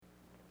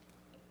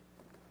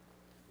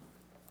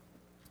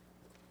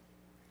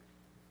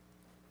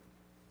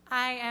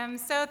I am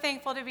so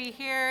thankful to be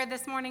here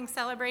this morning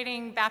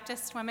celebrating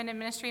Baptist Women in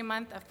Ministry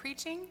Month of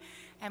Preaching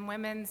and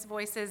Women's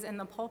Voices in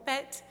the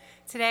Pulpit.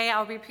 Today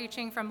I'll be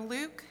preaching from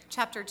Luke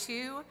chapter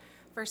 2,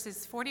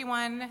 verses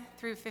 41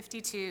 through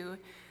 52.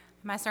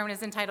 My sermon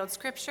is entitled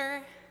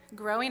Scripture,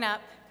 Growing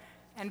Up,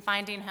 and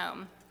Finding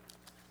Home.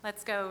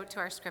 Let's go to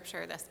our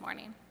scripture this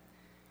morning.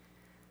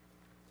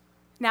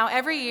 Now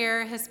every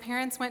year his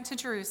parents went to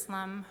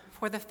Jerusalem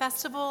for the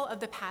festival of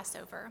the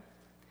Passover.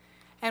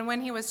 And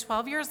when he was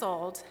 12 years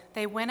old,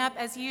 they went up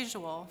as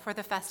usual for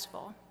the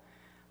festival.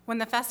 When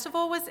the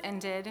festival was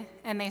ended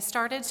and they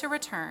started to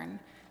return,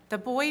 the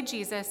boy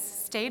Jesus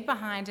stayed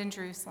behind in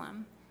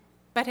Jerusalem.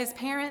 But his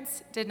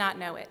parents did not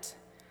know it.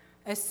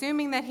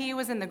 Assuming that he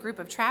was in the group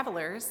of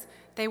travelers,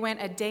 they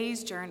went a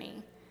day's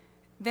journey.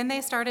 Then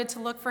they started to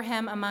look for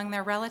him among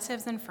their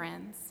relatives and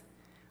friends.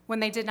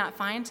 When they did not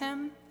find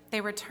him,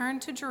 they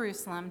returned to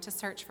Jerusalem to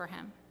search for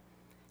him.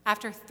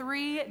 After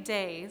 3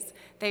 days,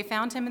 they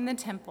found him in the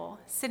temple,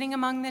 sitting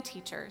among the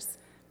teachers,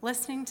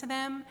 listening to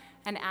them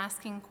and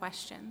asking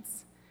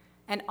questions.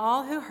 And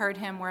all who heard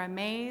him were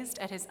amazed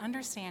at his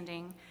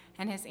understanding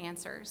and his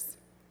answers.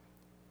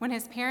 When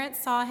his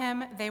parents saw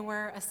him, they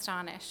were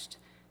astonished.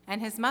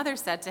 And his mother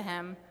said to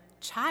him,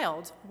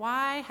 "Child,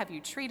 why have you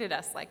treated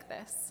us like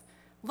this?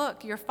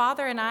 Look, your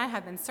father and I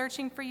have been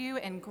searching for you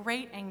in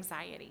great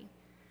anxiety."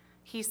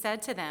 He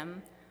said to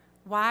them,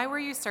 "Why were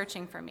you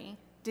searching for me?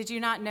 Did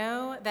you not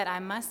know that I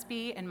must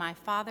be in my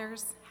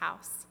Father's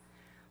house?"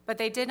 But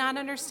they did not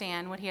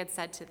understand what he had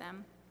said to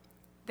them.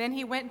 Then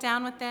he went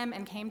down with them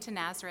and came to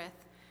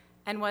Nazareth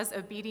and was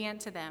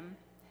obedient to them.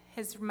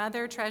 His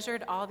mother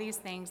treasured all these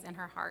things in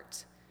her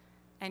heart.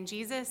 And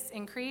Jesus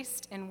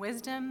increased in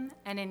wisdom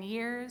and in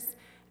years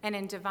and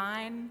in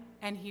divine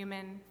and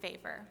human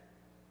favor.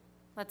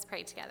 Let's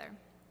pray together.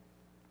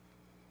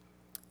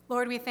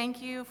 Lord, we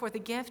thank you for the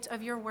gift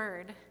of your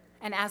word.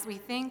 And as we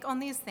think on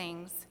these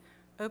things,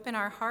 open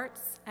our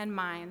hearts and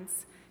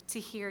minds to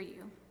hear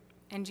you.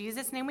 In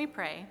Jesus' name we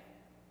pray.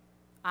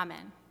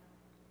 Amen.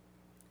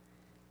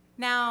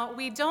 Now,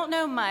 we don't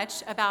know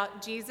much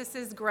about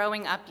Jesus'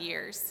 growing up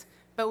years,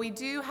 but we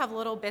do have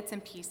little bits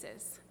and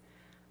pieces.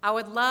 I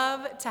would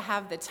love to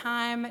have the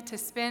time to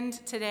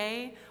spend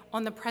today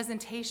on the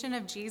presentation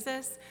of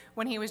Jesus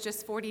when he was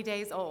just 40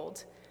 days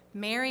old.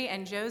 Mary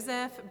and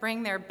Joseph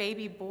bring their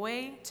baby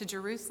boy to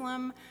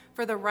Jerusalem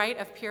for the rite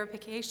of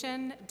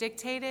purification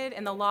dictated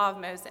in the law of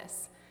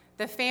Moses.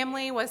 The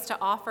family was to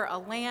offer a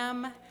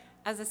lamb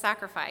as a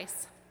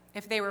sacrifice.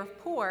 If they were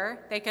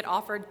poor, they could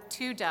offer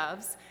 2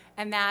 doves,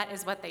 and that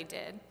is what they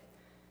did.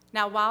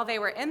 Now, while they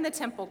were in the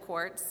temple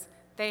courts,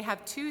 they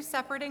have 2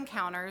 separate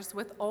encounters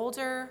with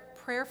older,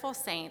 prayerful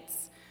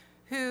saints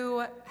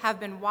who have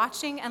been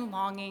watching and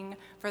longing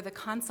for the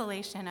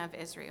consolation of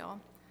Israel.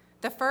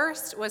 The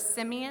first was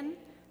Simeon.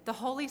 The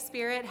Holy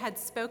Spirit had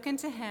spoken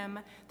to him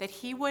that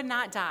he would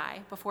not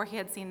die before he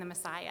had seen the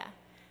Messiah.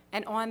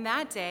 And on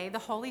that day, the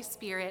Holy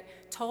Spirit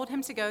told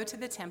him to go to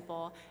the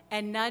temple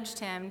and nudged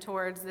him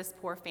towards this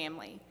poor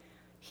family.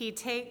 He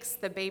takes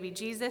the baby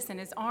Jesus in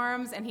his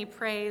arms and he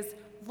prays,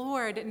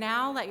 "Lord,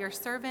 now let your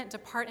servant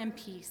depart in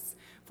peace,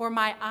 for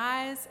my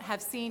eyes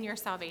have seen your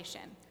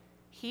salvation."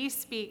 He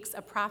speaks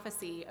a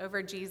prophecy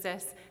over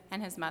Jesus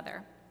and his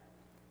mother.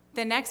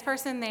 The next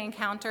person they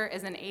encounter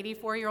is an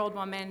 84-year-old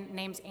woman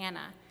named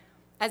Anna.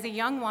 As a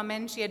young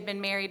woman, she had been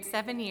married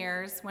 7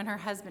 years when her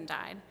husband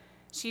died.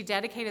 She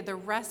dedicated the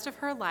rest of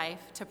her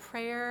life to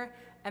prayer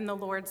and the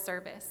Lord's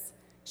service.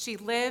 She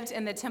lived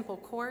in the temple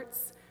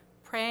courts,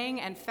 praying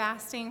and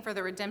fasting for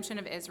the redemption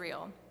of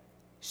Israel.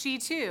 She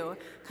too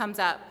comes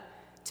up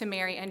to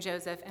Mary and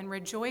Joseph and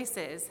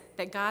rejoices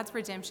that God's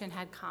redemption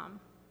had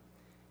come.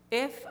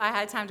 If I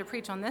had time to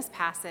preach on this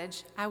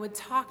passage, I would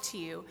talk to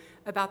you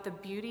about the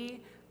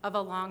beauty of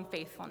a long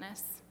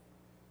faithfulness.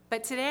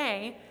 But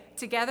today,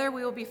 together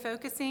we will be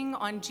focusing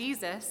on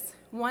Jesus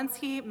once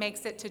he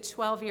makes it to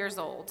 12 years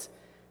old,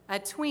 a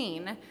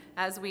tween,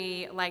 as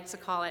we like to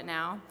call it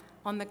now,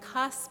 on the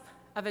cusp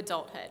of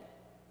adulthood.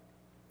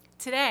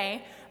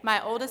 Today,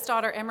 my oldest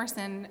daughter,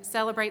 Emerson,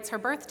 celebrates her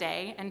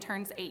birthday and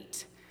turns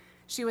 8.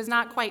 She was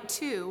not quite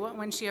 2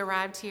 when she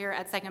arrived here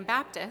at Second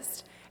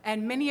Baptist,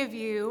 and many of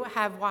you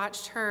have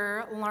watched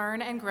her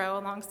learn and grow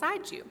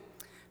alongside you.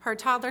 Her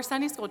toddler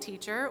Sunday school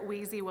teacher,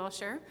 Weezy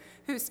Wilshire,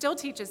 who still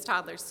teaches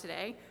toddlers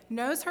today,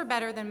 knows her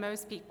better than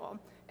most people,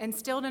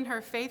 instilled in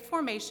her faith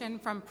formation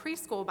from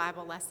preschool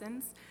Bible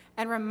lessons,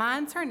 and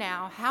reminds her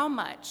now how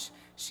much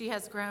she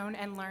has grown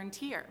and learned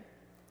here.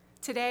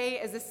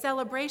 Today is a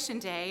celebration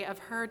day of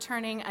her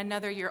turning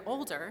another year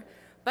older,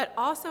 but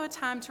also a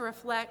time to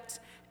reflect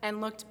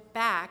and look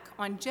back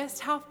on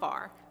just how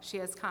far she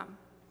has come.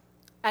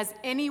 As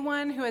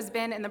anyone who has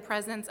been in the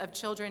presence of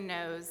children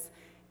knows,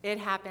 it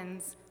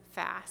happens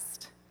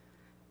fast.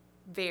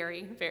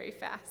 Very, very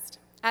fast.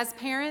 As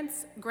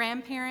parents,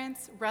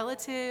 grandparents,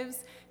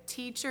 relatives,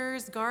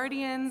 teachers,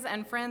 guardians,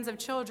 and friends of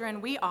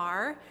children, we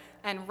are,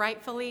 and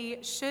rightfully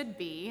should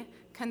be,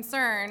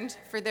 concerned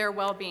for their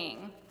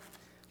well-being.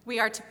 We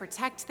are to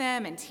protect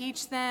them and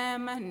teach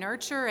them,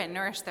 nurture and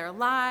nourish their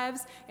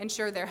lives,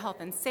 ensure their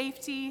health and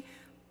safety.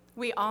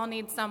 We all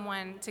need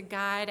someone to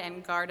guide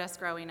and guard us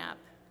growing up,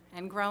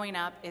 and growing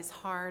up is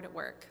hard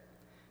work.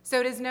 So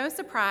it is no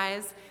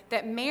surprise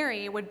that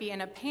Mary would be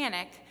in a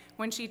panic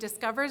when she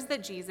discovers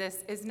that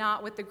Jesus is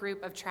not with the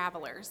group of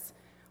travelers.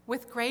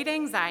 With great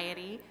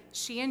anxiety,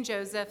 she and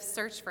Joseph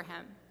search for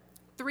him.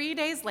 3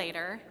 days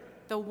later,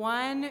 the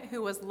one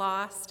who was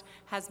lost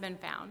has been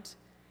found.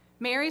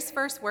 Mary's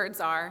first words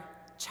are,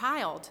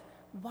 "Child,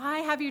 why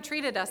have you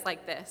treated us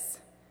like this?"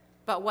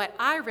 But what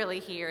I really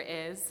hear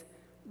is,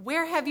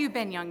 "Where have you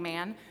been, young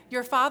man?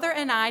 Your father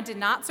and I did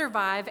not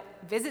survive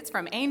visits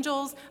from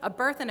angels, a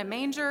birth in a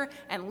manger,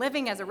 and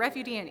living as a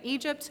refugee in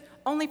Egypt,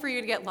 only for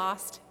you to get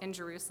lost in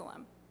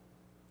Jerusalem."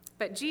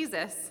 But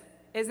Jesus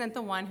isn't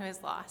the one who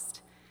is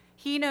lost.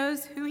 He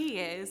knows who he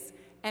is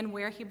and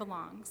where he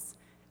belongs.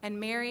 And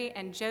Mary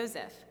and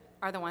Joseph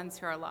are the ones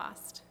who are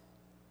lost.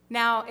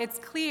 Now, it's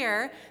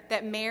clear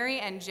that Mary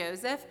and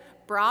Joseph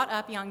brought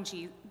up young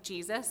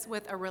Jesus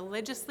with a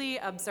religiously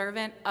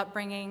observant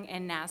upbringing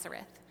in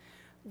Nazareth.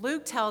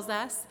 Luke tells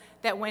us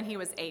that when he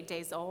was 8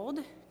 days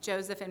old,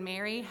 Joseph and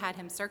Mary had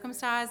him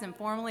circumcised and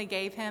formally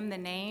gave him the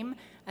name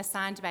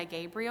assigned by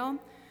Gabriel.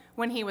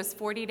 When he was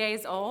 40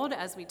 days old,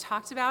 as we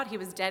talked about, he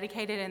was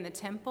dedicated in the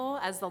temple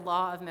as the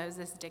law of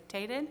Moses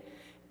dictated.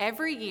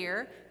 Every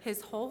year,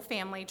 his whole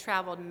family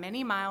traveled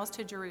many miles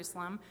to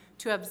Jerusalem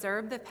to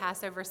observe the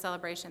Passover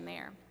celebration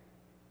there.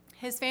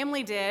 His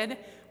family did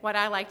what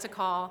I like to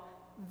call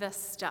the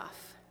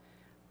stuff.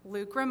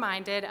 Luke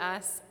reminded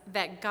us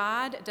that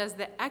God does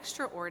the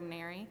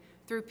extraordinary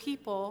through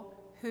people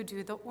who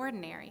do the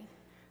ordinary.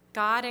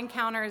 God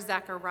encounters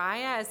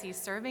Zechariah as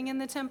he's serving in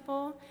the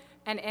temple,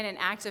 and in an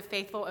act of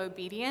faithful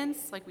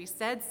obedience, like we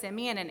said,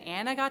 Simeon and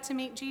Anna got to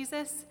meet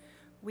Jesus.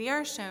 We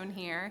are shown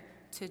here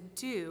to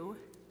do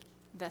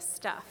the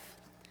stuff.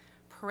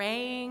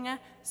 Praying,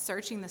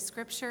 searching the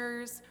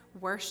scriptures,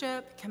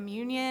 worship,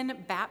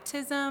 communion,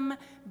 baptism,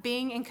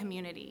 being in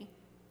community.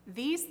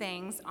 These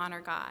things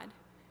honor God.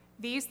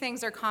 These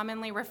things are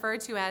commonly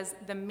referred to as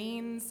the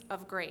means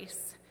of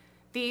grace.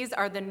 These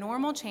are the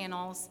normal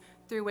channels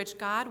through which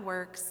God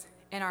works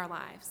in our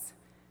lives,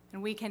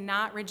 and we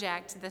cannot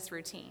reject this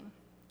routine.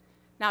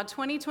 Now,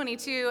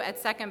 2022 at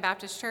Second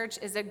Baptist Church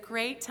is a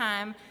great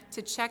time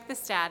to check the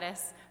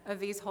status of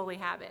these holy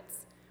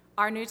habits.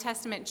 Our New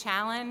Testament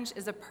challenge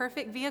is a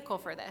perfect vehicle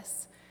for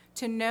this,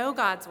 to know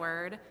God's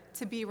word,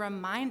 to be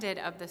reminded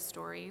of the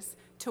stories,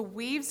 to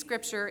weave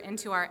scripture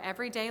into our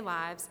everyday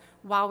lives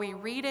while we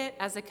read it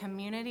as a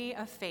community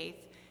of faith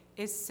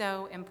is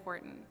so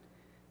important.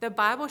 The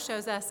Bible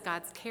shows us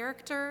God's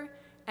character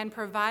and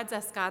provides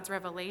us God's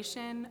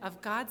revelation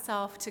of God's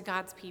self to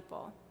God's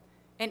people.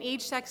 In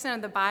each section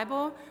of the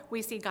Bible,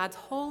 we see God's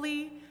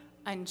holy,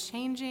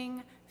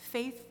 unchanging,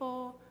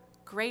 faithful,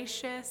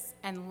 gracious,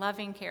 and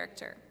loving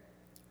character.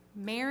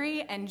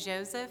 Mary and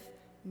Joseph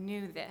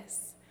knew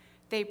this.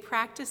 They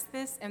practiced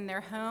this in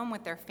their home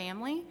with their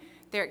family,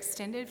 their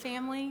extended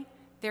family,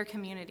 their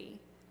community.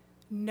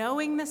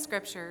 Knowing the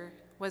scripture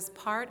was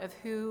part of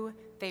who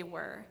they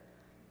were.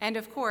 And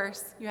of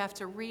course, you have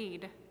to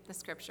read the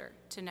scripture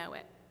to know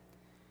it.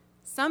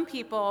 Some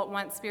people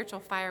want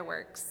spiritual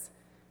fireworks,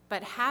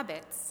 but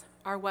habits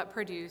are what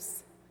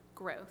produce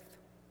growth.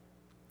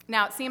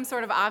 Now, it seems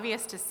sort of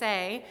obvious to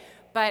say,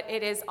 but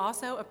it is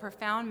also a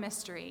profound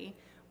mystery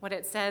what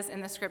it says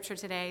in the scripture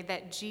today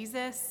that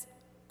Jesus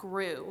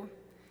grew.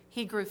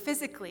 He grew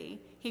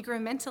physically, he grew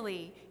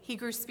mentally, he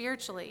grew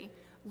spiritually.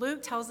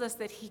 Luke tells us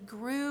that he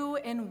grew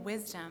in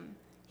wisdom.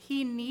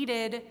 He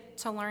needed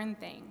to learn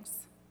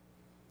things.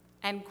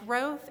 And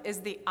growth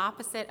is the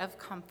opposite of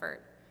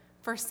comfort.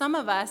 For some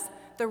of us,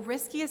 the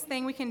riskiest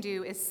thing we can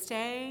do is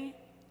stay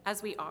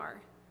as we are.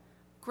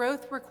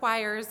 Growth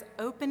requires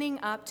opening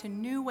up to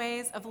new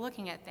ways of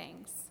looking at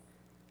things.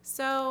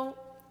 So,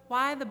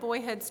 why the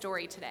boyhood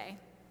story today?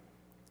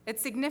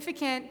 It's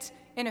significant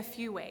in a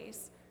few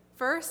ways.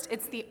 First,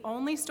 it's the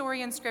only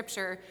story in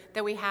Scripture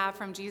that we have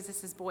from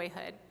Jesus'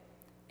 boyhood.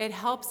 It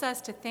helps us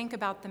to think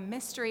about the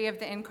mystery of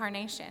the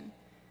incarnation.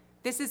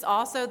 This is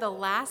also the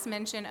last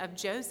mention of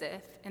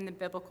Joseph in the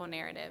biblical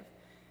narrative.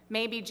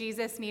 Maybe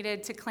Jesus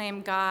needed to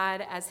claim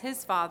God as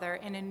his father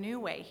in a new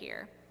way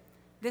here.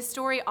 This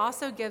story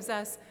also gives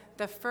us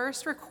the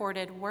first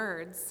recorded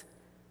words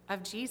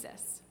of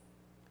Jesus.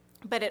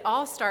 But it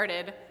all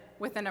started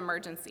with an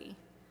emergency.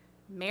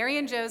 Mary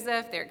and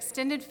Joseph, their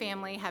extended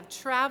family, have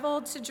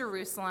traveled to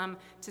Jerusalem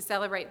to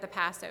celebrate the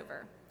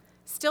Passover.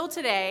 Still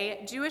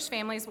today, Jewish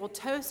families will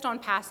toast on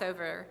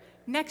Passover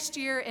next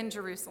year in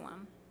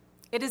Jerusalem.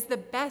 It is the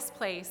best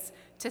place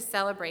to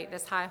celebrate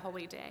this high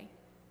holy day.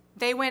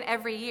 They went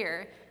every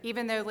year,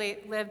 even though they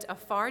lived a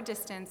far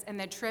distance and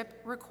the trip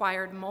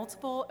required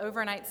multiple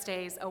overnight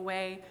stays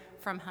away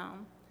from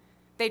home.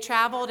 They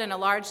traveled in a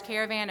large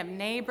caravan of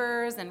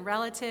neighbors and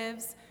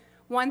relatives.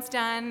 Once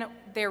done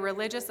their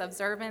religious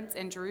observance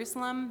in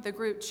Jerusalem, the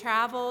group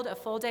traveled a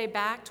full day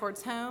back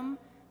towards home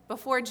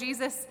before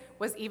Jesus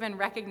was even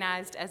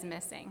recognized as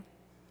missing.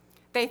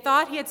 They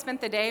thought he had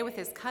spent the day with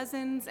his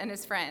cousins and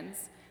his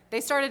friends.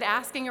 They started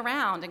asking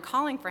around and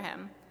calling for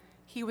him.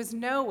 He was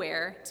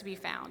nowhere to be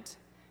found.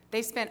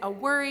 They spent a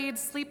worried,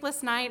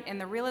 sleepless night in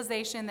the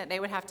realization that they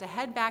would have to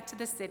head back to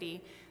the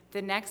city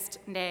the next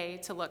day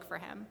to look for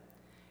him.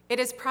 It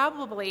is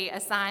probably a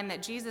sign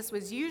that Jesus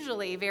was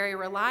usually very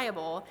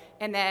reliable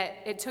and that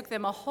it took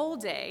them a whole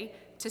day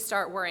to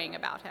start worrying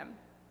about him.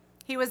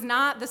 He was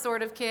not the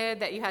sort of kid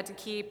that you had to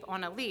keep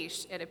on a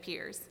leash, it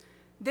appears.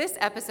 This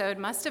episode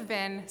must have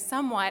been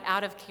somewhat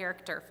out of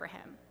character for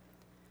him.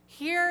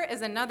 Here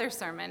is another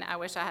sermon I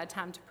wish I had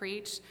time to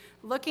preach,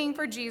 looking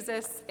for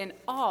Jesus in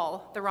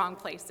all the wrong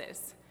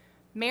places.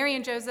 Mary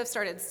and Joseph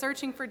started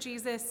searching for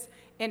Jesus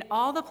in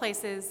all the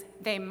places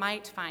they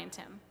might find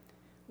him.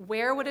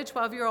 Where would a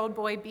 12-year-old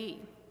boy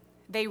be?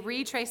 They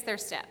retraced their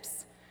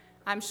steps.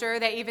 I'm sure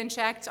they even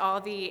checked all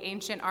the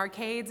ancient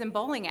arcades and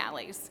bowling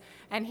alleys,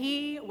 and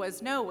he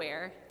was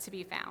nowhere to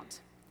be found.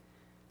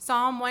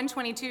 Psalm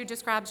 122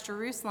 describes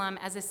Jerusalem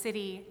as a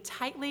city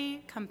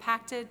tightly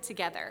compacted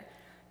together,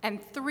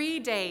 and 3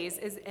 days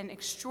is an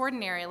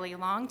extraordinarily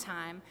long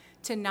time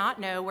to not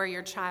know where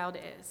your child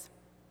is.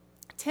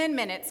 10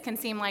 minutes can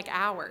seem like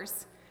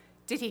hours.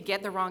 Did he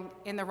get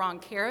in the wrong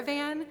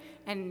caravan?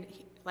 And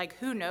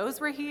who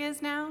knows where he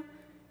is now?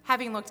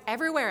 Having looked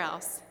everywhere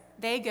else,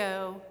 they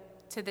go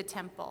to the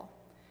temple.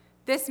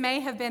 This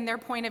may have been their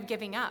point of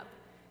giving up.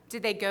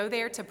 Did they go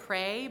there to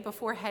pray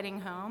before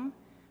heading home?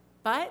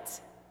 But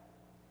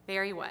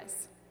there he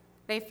was.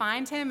 They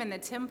find him in the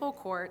temple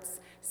courts,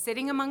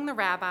 sitting among the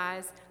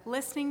rabbis,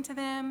 listening to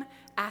them,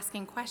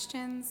 asking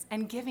questions,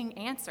 and giving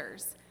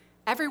answers.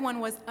 Everyone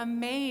was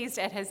amazed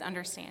at his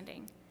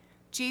understanding.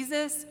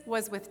 Jesus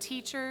was with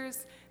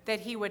teachers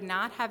that he would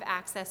not have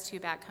access to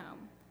back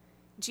home.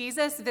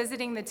 Jesus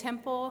visiting the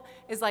temple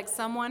is like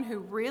someone who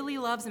really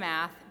loves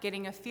math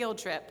getting a field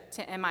trip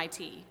to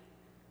MIT.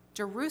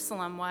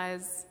 Jerusalem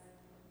was,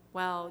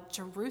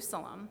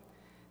 Jerusalem.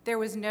 There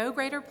was no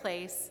greater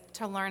place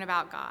to learn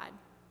about God.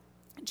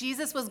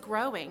 Jesus was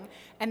growing,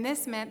 and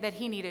this meant that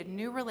he needed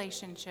new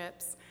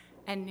relationships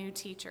and new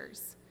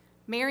teachers.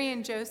 Mary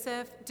and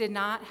Joseph did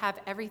not have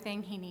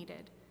everything he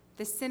needed.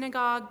 The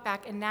synagogue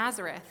back in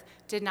Nazareth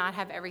did not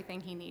have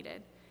everything he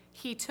needed.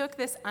 He took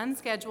this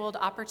unscheduled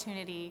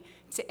opportunity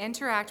to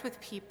interact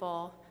with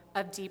people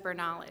of deeper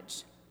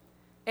knowledge.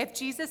 If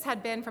Jesus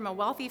had been from a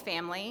wealthy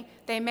family,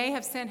 they may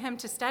have sent him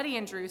to study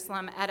in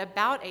Jerusalem at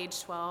about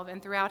age 12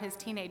 and throughout his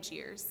teenage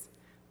years.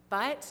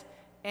 But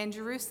in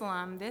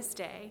Jerusalem this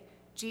day,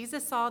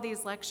 Jesus saw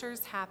these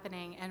lectures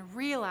happening and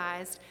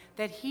realized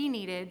that he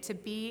needed to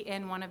be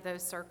in one of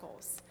those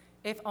circles,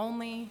 if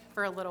only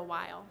for a little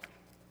while.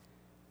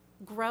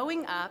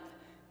 Growing up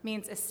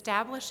means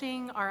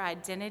establishing our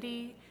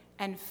identity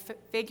and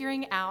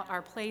figuring out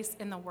our place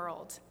in the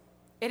world.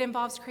 It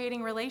involves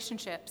creating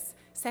relationships,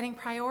 setting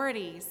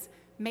priorities,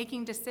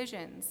 making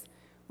decisions.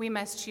 We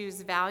must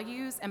choose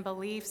values and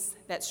beliefs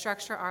that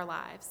structure our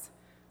lives.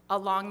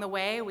 Along the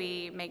way,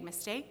 we make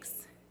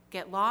mistakes,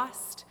 get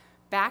lost,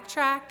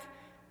 backtrack,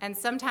 and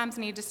sometimes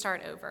need to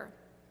start over.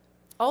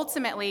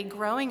 Ultimately,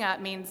 growing up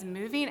means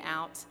moving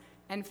out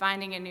and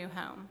finding a new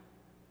home.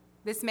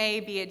 This may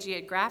be a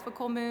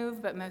geographical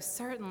move, but most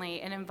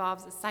certainly it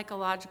involves a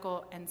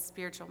psychological and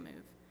spiritual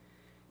move.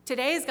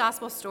 Today's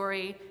gospel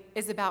story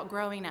is about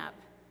growing up.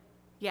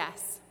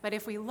 Yes, but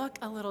if we look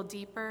a little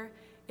deeper,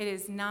 it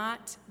is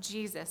not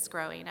Jesus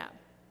growing up.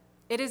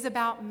 It is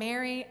about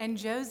Mary and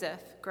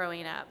Joseph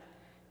growing up.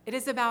 It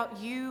is about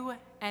you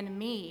and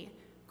me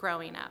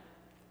growing up.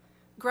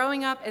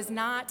 Growing up is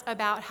not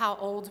about how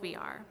old we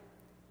are.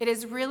 It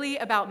is really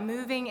about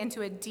moving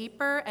into a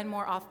deeper and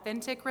more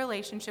authentic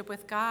relationship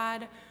with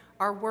God,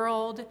 our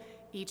world,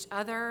 each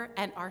other,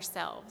 and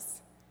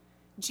ourselves.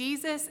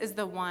 Jesus is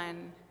the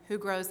one who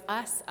grows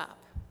us up.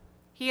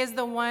 He is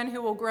the one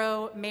who will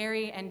grow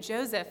Mary and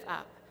Joseph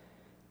up.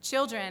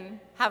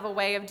 Children have a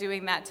way of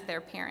doing that to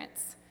their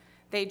parents.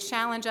 They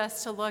challenge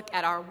us to look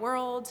at our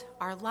world,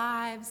 our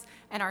lives,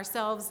 and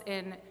ourselves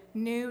in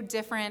new,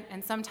 different,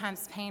 and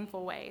sometimes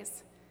painful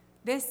ways.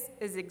 This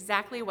is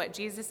exactly what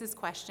Jesus'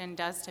 question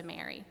does to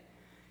Mary.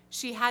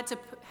 She had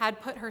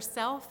put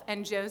herself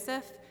and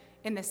Joseph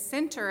in the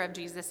center of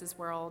Jesus'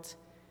 world.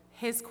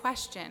 His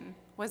question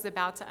was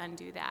about to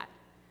undo that.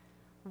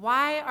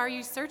 "Why are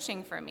you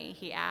searching for me?"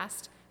 he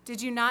asked.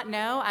 "Did you not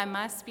know I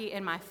must be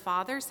in my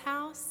Father's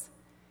house?"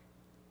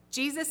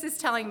 Jesus is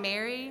telling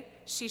Mary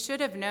she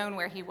should have known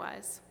where he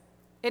was.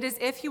 It is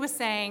as if he was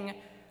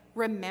saying,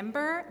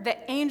 "Remember,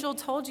 the angel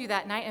told you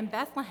that night in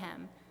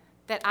Bethlehem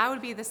that I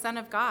would be the Son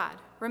of God.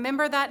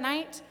 Remember that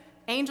night?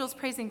 Angels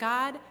praising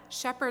God,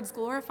 shepherds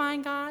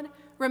glorifying God.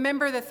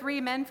 Remember the 3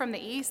 men from the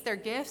east, their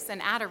gifts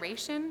and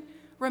adoration.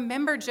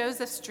 Remember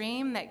Joseph's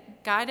dream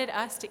that guided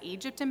us to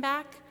Egypt and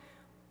back.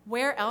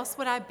 Where else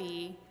would I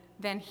be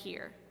than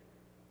here?"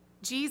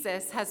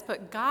 Jesus has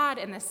put God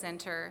in the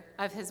center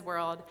of his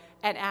world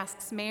and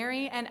asks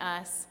Mary and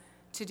us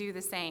to do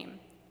the same,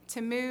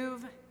 to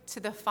move to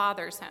the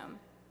Father's home.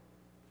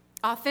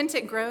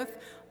 Authentic growth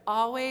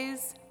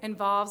always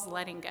involves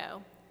letting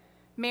go.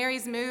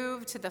 Mary's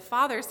move to the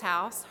Father's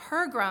house,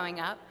 her growing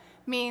up,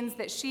 means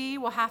that she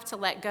will have to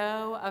let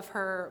go of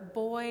her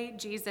boy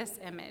Jesus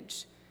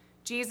image.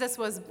 Jesus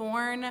was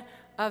born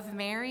of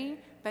Mary,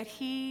 but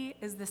he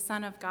is the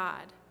Son of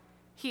God.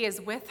 He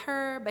is with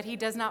her, but he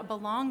does not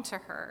belong to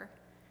her.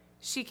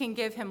 She can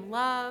give him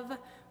love,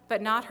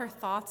 but not her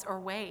thoughts or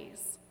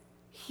ways.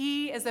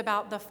 He is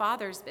about the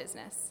Father's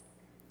business.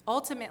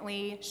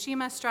 Ultimately, she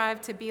must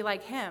strive to be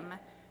like him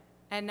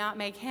and not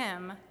make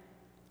him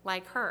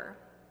like her.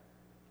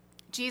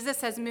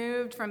 Jesus has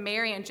moved from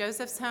Mary and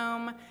Joseph's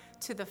home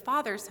to the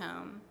Father's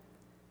home.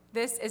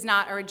 This is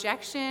not a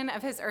rejection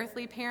of his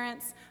earthly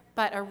parents,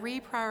 but a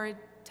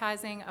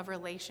reprioritizing of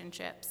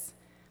relationships.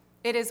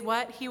 It is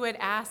what he would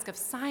ask of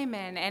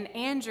Simon and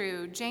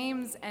Andrew,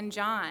 James and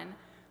John.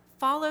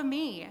 Follow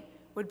me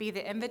would be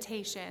the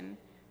invitation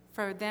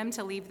for them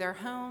to leave their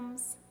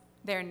homes,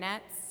 their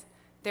nets,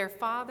 their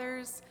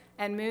fathers,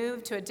 and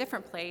move to a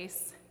different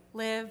place,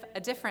 live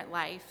a different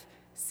life,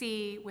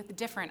 see with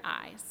different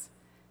eyes.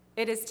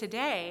 It is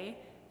today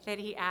that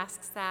he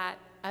asks that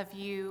of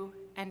you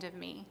and of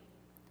me.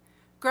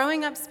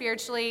 Growing up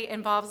spiritually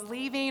involves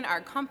leaving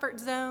our comfort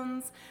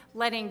zones,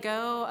 letting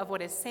go of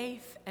what is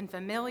safe and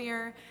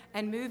familiar,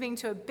 and moving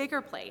to a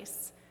bigger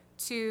place,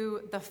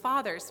 to the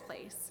Father's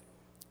place.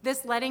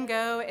 This letting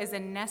go is a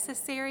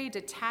necessary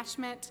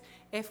detachment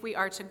if we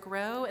are to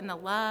grow in the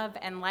love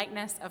and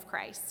likeness of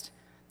Christ.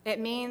 It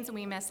means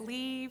we must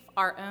leave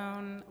our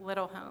own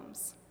little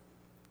homes.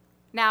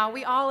 Now,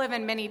 we all live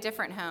in many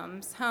different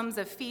homes, homes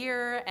of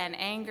fear and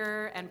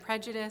anger and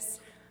prejudice,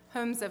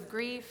 homes of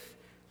grief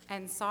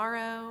and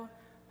sorrow,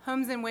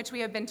 homes in which we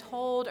have been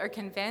told or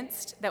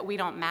convinced that we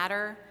don't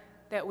matter,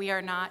 that we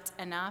are not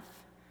enough,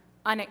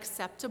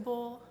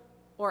 unacceptable,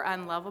 or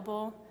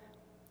unlovable,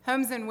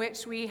 homes in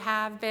which we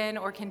have been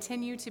or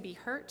continue to be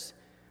hurt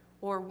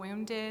or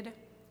wounded,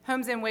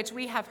 homes in which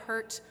we have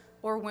hurt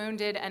or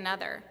wounded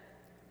another,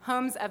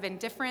 homes of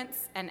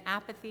indifference and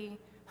apathy,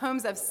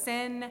 homes of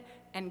sin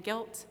and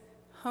guilt,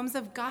 homes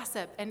of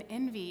gossip and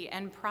envy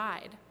and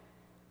pride.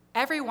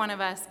 Every one of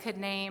us could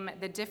name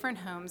the different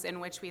homes in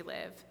which we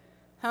live,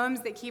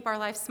 homes that keep our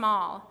life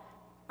small,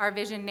 our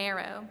vision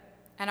narrow,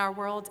 and our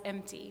world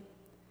empty.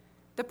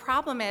 The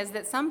problem is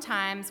that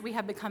sometimes we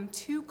have become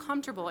too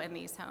comfortable in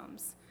these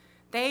homes.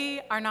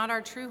 They are not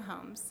our true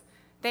homes.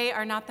 They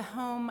are not the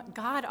home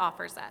God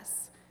offers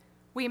us.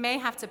 We may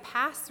have to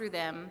pass through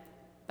them,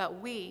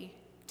 but we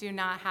do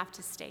not have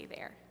to stay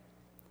there.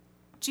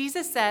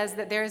 Jesus says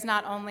that there is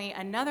not only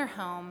another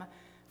home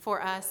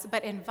for us,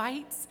 but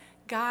invites,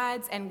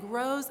 guides, and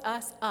grows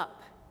us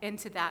up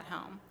into that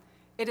home.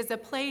 It is a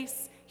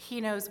place he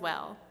knows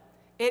well.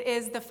 It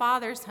is the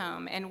Father's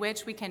home in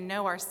which we can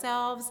know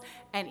ourselves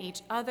and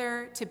each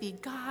other to be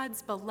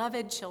God's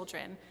beloved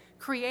children,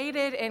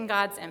 created in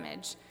God's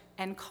image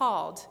and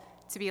called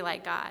to be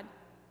like God.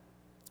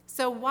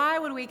 So why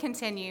would we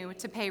continue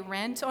to pay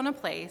rent on a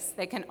place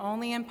that can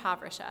only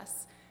impoverish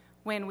us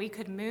when we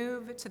could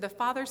move to the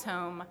Father's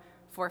home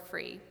for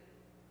free?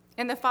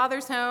 In the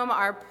Father's home,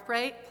 our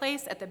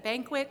place at the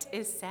banquet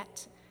is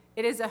set.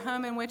 It is a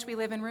home in which we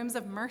live in rooms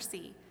of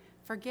mercy,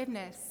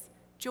 forgiveness,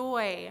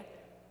 joy,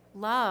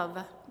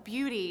 love,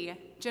 beauty,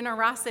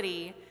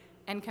 generosity,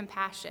 and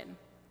compassion.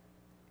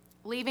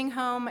 Leaving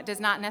home does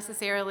not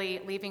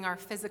necessarily leaving our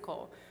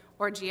physical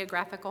or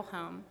geographical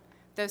home,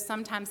 though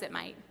sometimes it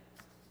might.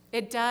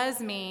 It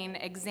does mean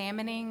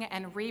examining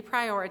and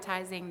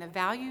reprioritizing the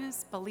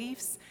values,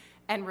 beliefs,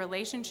 and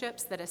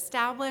relationships that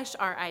establish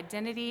our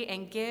identity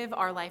and give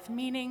our life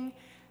meaning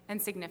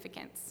and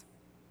significance.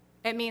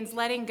 It means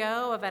letting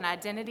go of an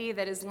identity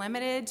that is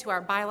limited to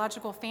our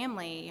biological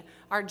family,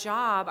 our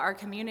job, our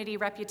community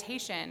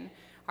reputation,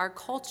 our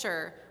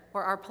culture,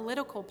 or our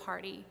political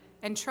party,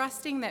 and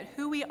trusting that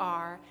who we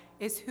are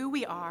is who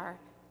we are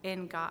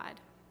in God.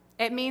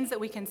 It means that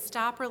we can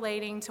stop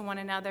relating to one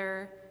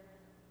another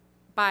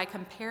by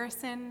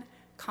comparison,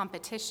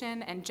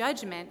 competition, and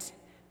judgment,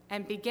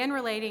 and begin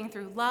relating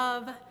through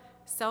love,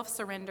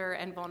 self-surrender,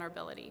 and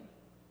vulnerability.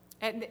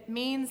 It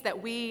means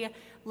that we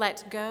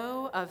let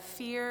go of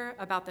fear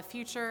about the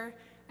future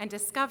and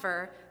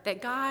discover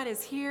that God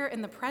is here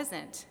in the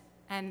present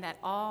and that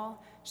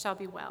all shall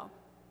be well.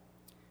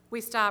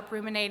 We stop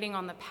ruminating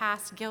on the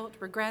past guilt,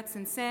 regrets,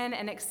 and sin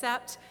and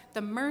accept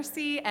the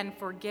mercy and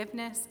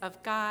forgiveness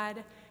of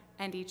God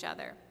and each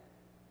other.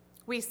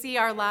 We see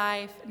our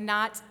life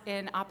not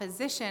in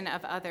opposition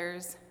of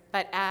others,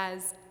 but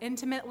as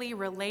intimately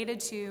related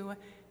to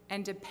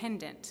and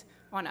dependent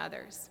on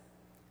others.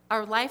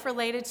 Our life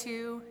related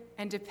to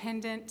and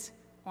dependent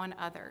on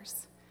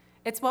others.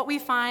 It's what we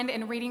find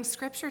in reading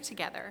scripture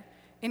together,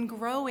 in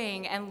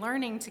growing and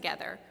learning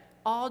together,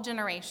 all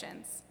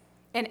generations,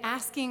 in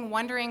asking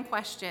wondering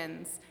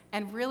questions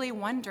and really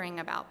wondering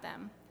about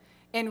them,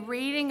 in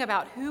reading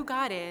about who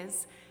God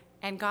is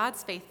and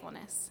God's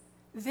faithfulness.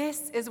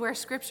 This is where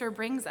scripture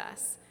brings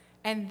us,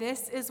 and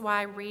this is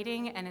why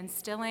reading and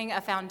instilling a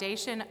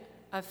foundation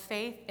of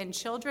faith in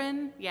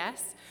children,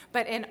 yes,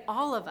 but in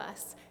all of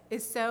us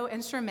is so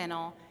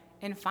instrumental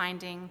in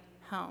finding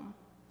home.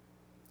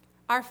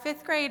 Our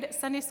 5th grade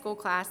Sunday school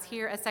class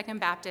here at Second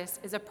Baptist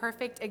is a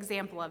perfect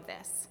example of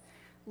this.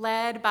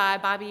 Led by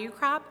Bobby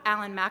Ukrop,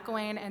 Alan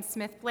McElwain, and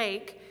Smith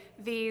Blake,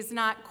 these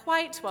not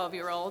quite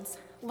 12-year-olds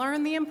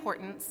learn the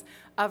importance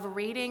of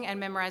reading and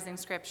memorizing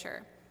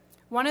Scripture.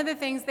 One of the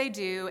things they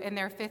do in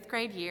their 5th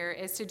grade year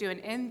is to do an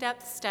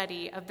in-depth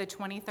study of the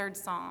 23rd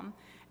Psalm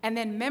and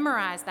then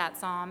memorize that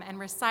psalm and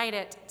recite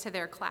it to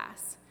their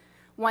class.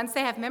 Once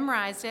they have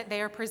memorized it,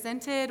 they are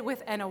presented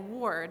with an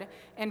award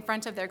in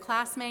front of their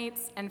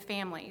classmates and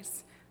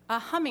families, a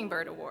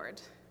Hummingbird Award.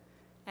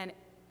 And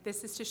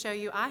this is to show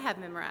you I have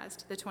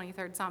memorized the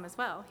 23rd Psalm as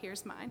well.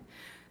 Here's mine.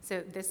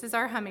 So this is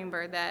our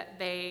hummingbird that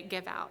they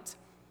give out.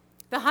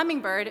 The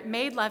hummingbird,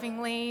 made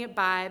lovingly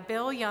by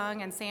Bill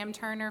Young and Sam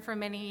Turner for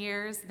many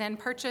years, then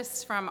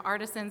purchased from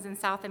artisans in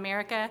South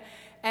America,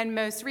 and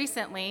most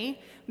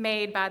recently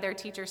made by their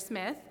teacher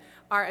Smith,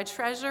 are a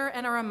treasure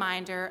and a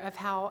reminder of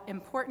how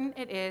important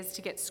it is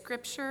to get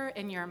Scripture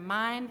in your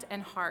mind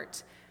and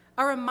heart,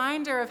 a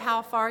reminder of how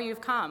far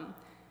you've come,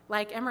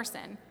 like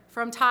Emerson,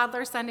 from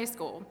toddler Sunday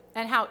school,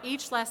 and how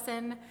each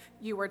lesson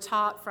you were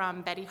taught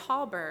from Betty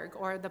Hallberg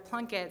or the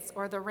Plunkett's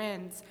or the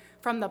Wrens,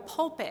 from the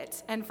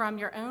pulpit and from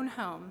your own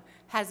home,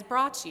 has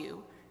brought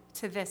you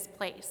to this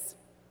place.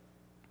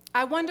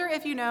 I wonder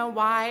if you know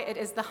why it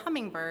is the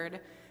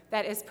hummingbird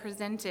that is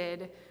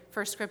presented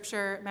for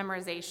Scripture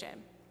memorization.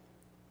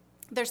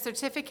 Their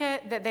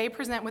certificate that they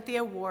present with the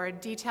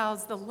award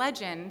details the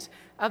legend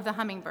of the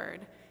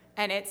hummingbird,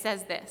 and it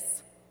says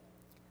this: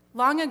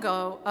 "Long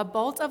ago, a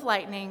bolt of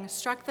lightning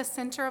struck the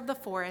center of the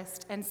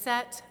forest and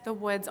set the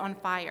woods on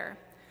fire.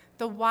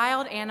 The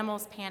wild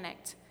animals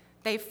panicked.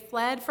 They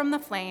fled from the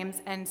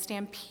flames and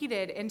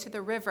stampeded into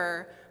the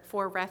river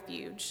for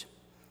refuge.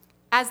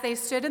 As they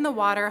stood in the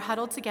water,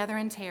 huddled together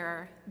in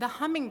terror, the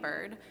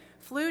hummingbird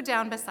flew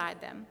down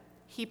beside them.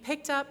 He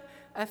picked up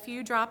a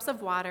few drops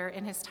of water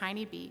in his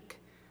tiny beak,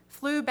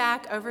 flew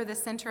back over the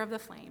center of the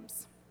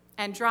flames,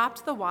 and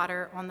dropped the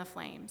water on the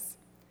flames.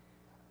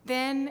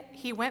 Then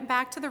he went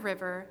back to the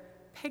river,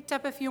 picked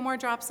up a few more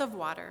drops of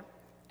water,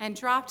 and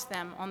dropped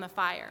them on the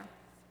fire.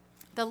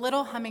 The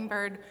little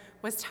hummingbird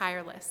was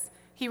tireless.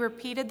 He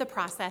repeated the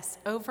process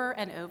over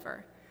and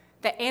over.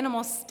 The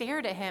animals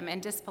stared at him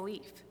in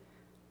disbelief.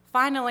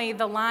 Finally,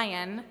 the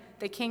lion,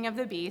 the king of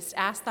the beasts,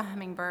 asked the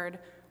hummingbird,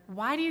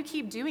 'Why do you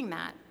keep doing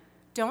that?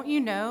 Don't you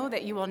know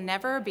that you will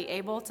never be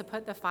able to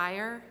put the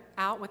fire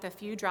out with a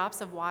few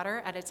drops of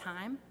water at a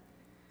time?'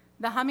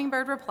 The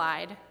hummingbird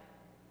replied,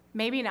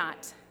 'Maybe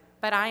not,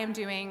 but I am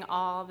doing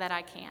all that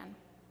I can.'"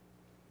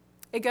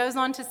 It goes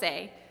on to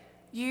say,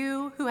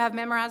 "You who have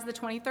memorized the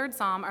 23rd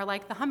Psalm are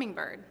like the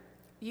hummingbird.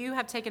 You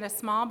have taken a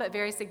small but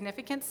very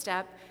significant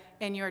step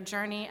in your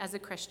journey as a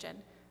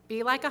Christian.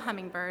 Be like a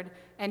hummingbird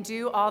and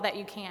do all that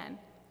you can.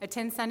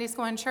 Attend Sunday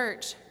school and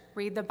church,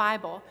 read the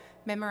Bible,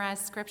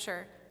 memorize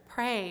Scripture,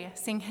 pray,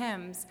 sing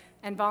hymns,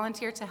 and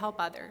volunteer to help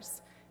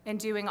others. In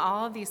doing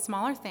all of these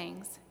smaller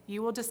things,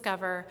 you will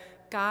discover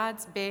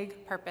God's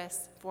big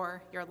purpose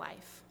for your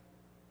life."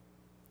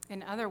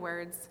 In other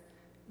words,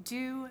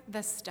 do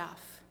the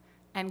stuff,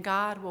 and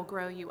God will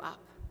grow you up.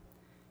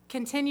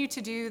 Continue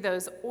to do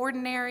those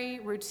ordinary,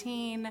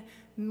 routine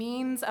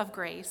means of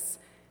grace,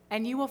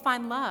 and you will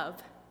find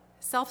love,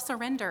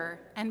 self-surrender,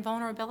 and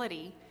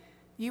vulnerability.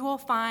 You will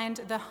find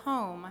the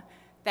home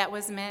that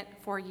was meant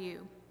for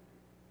you.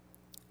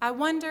 I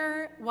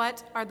wonder,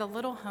 what are the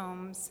little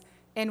homes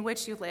in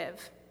which you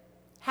live?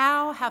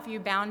 How have you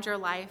bound your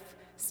life,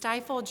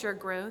 stifled your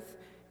growth,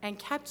 and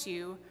kept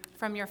you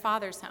from your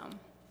Father's home?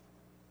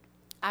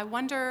 I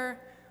wonder,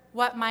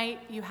 what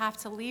might you have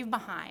to leave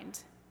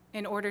behind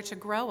in order to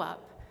grow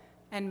up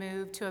and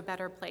move to a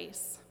better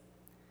place?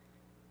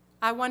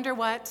 I wonder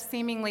what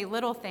seemingly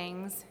little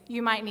things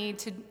you might need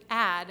to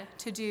add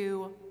to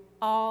do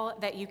all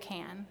that you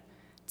can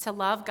to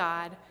love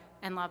God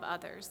and love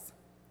others.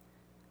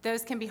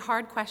 Those can be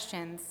hard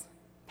questions,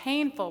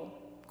 painful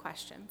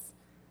questions.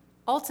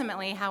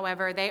 Ultimately,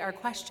 however, they are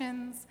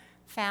questions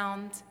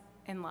found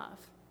in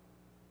love.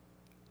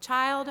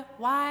 Child,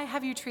 why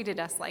have you treated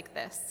us like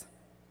this?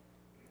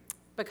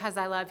 Because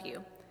I love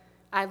you.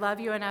 I love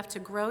you enough to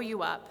grow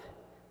you up,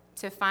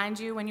 to find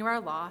you when you are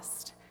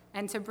lost,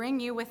 and to bring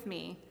you with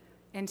me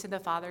into the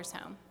Father's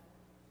home.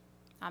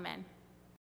 Amen.